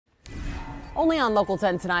Only on Local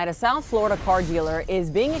 10 tonight, a South Florida car dealer is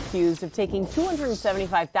being accused of taking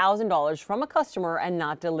 $275,000 from a customer and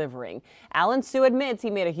not delivering. Alan Sue admits he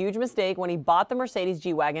made a huge mistake when he bought the Mercedes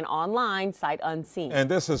G-Wagon online, sight unseen.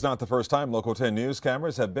 And this is not the first time Local 10 news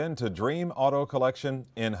cameras have been to Dream Auto Collection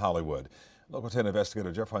in Hollywood. Local 10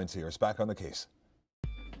 investigator Jeff Heinz here is back on the case.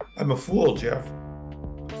 I'm a fool, Jeff.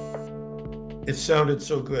 It sounded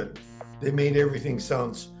so good. They made everything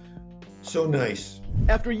sound so nice.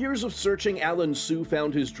 After years of searching, Alan Sue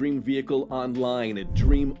found his dream vehicle online at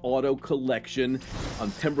Dream Auto Collection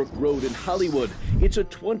on Pembroke Road in Hollywood. It's a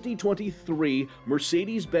 2023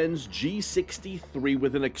 Mercedes-Benz G63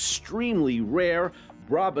 with an extremely rare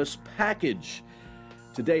Brabus package.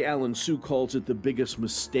 Today, Alan Sue calls it the biggest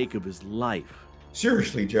mistake of his life.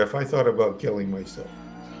 Seriously, Jeff, I thought about killing myself.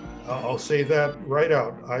 I'll say that right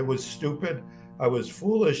out. I was stupid. I was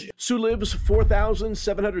foolish. Sue lives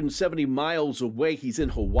 4,770 miles away. He's in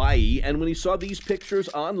Hawaii, and when he saw these pictures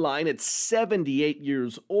online at 78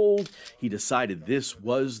 years old, he decided this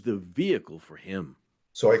was the vehicle for him.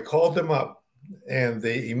 So I called them up, and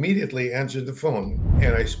they immediately answered the phone.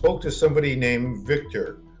 And I spoke to somebody named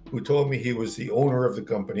Victor, who told me he was the owner of the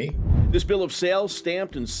company. This bill of sale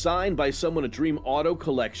stamped and signed by someone at Dream Auto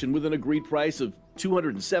Collection with an agreed price of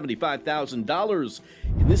 $275,000.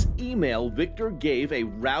 In this email, Victor gave a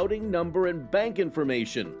routing number and bank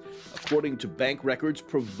information. According to bank records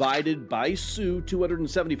provided by Sue,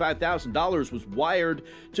 $275,000 was wired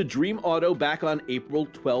to Dream Auto back on April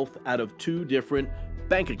 12th out of 2 different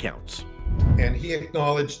bank accounts. And he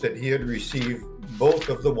acknowledged that he had received both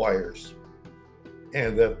of the wires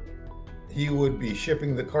and that he would be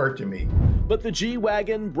shipping the car to me. But the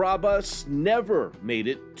G-Wagon Brabus never made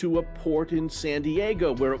it to a port in San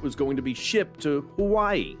Diego where it was going to be shipped to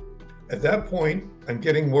Hawaii. At that point, I'm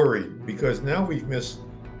getting worried because now we've missed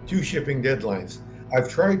 2 shipping deadlines. I've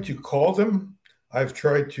tried to call them, I've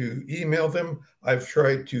tried to email them, I've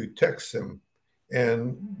tried to text them,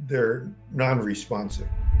 and they're non-responsive.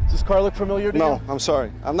 Does this car look familiar to you? No, I'm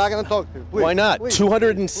sorry. I'm not going to talk to you. Please, why not?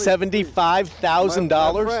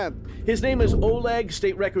 $275,000? His name is Oleg.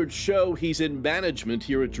 State records show he's in management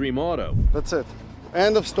here at Dream Auto. That's it.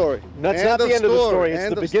 End of story. That's not the end of the story.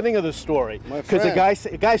 It's the beginning of the story. Because the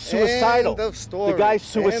guy's suicidal. End of story. The guy's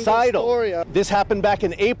suicidal. End of story. This happened back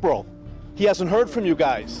in April. He hasn't heard from you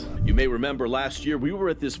guys. You may remember last year we were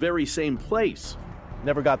at this very same place.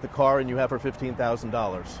 Never got the car and you have her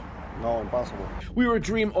 $15,000. No, impossible. We were at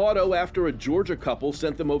Dream Auto after a Georgia couple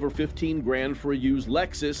sent them over 15 grand for a used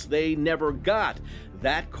Lexus they never got.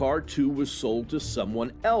 That car, too, was sold to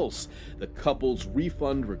someone else. The couple's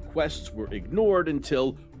refund requests were ignored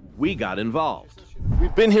until we got involved.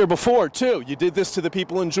 We've been here before, too. You did this to the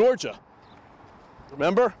people in Georgia.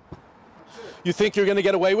 Remember? You think you're going to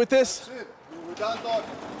get away with this? That's it. We're done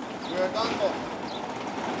talking. We're done talking.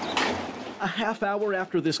 A half hour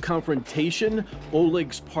after this confrontation,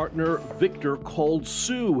 Oleg's partner, Victor, called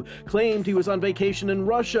Sue, claimed he was on vacation in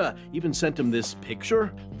Russia, even sent him this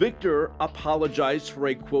picture. Victor apologized for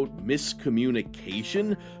a, quote,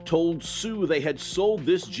 miscommunication, told Sue they had sold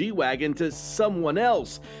this G-Wagon to someone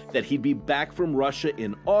else, that he'd be back from Russia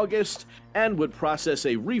in August, and would process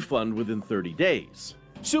a refund within 30 days.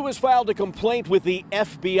 Sue has filed a complaint with the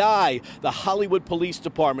FBI, the Hollywood Police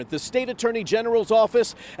Department, the State Attorney General's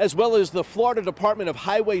office, as well as the Florida Department of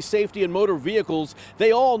Highway Safety and Motor Vehicles.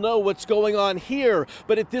 They all know what's going on here,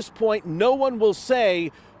 but at this point, no one will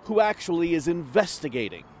say who actually is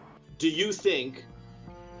investigating. Do you think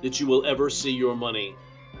that you will ever see your money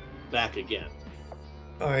back again?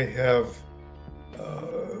 I have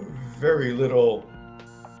very little.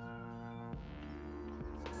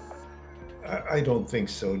 I don't think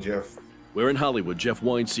so, Jeff. We're in Hollywood. Jeff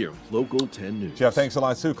Wines here, Local 10 News. Jeff, thanks a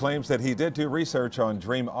lot. Sue claims that he did do research on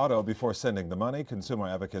Dream Auto before sending the money. Consumer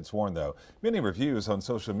advocates warn, though, many reviews on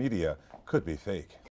social media could be fake.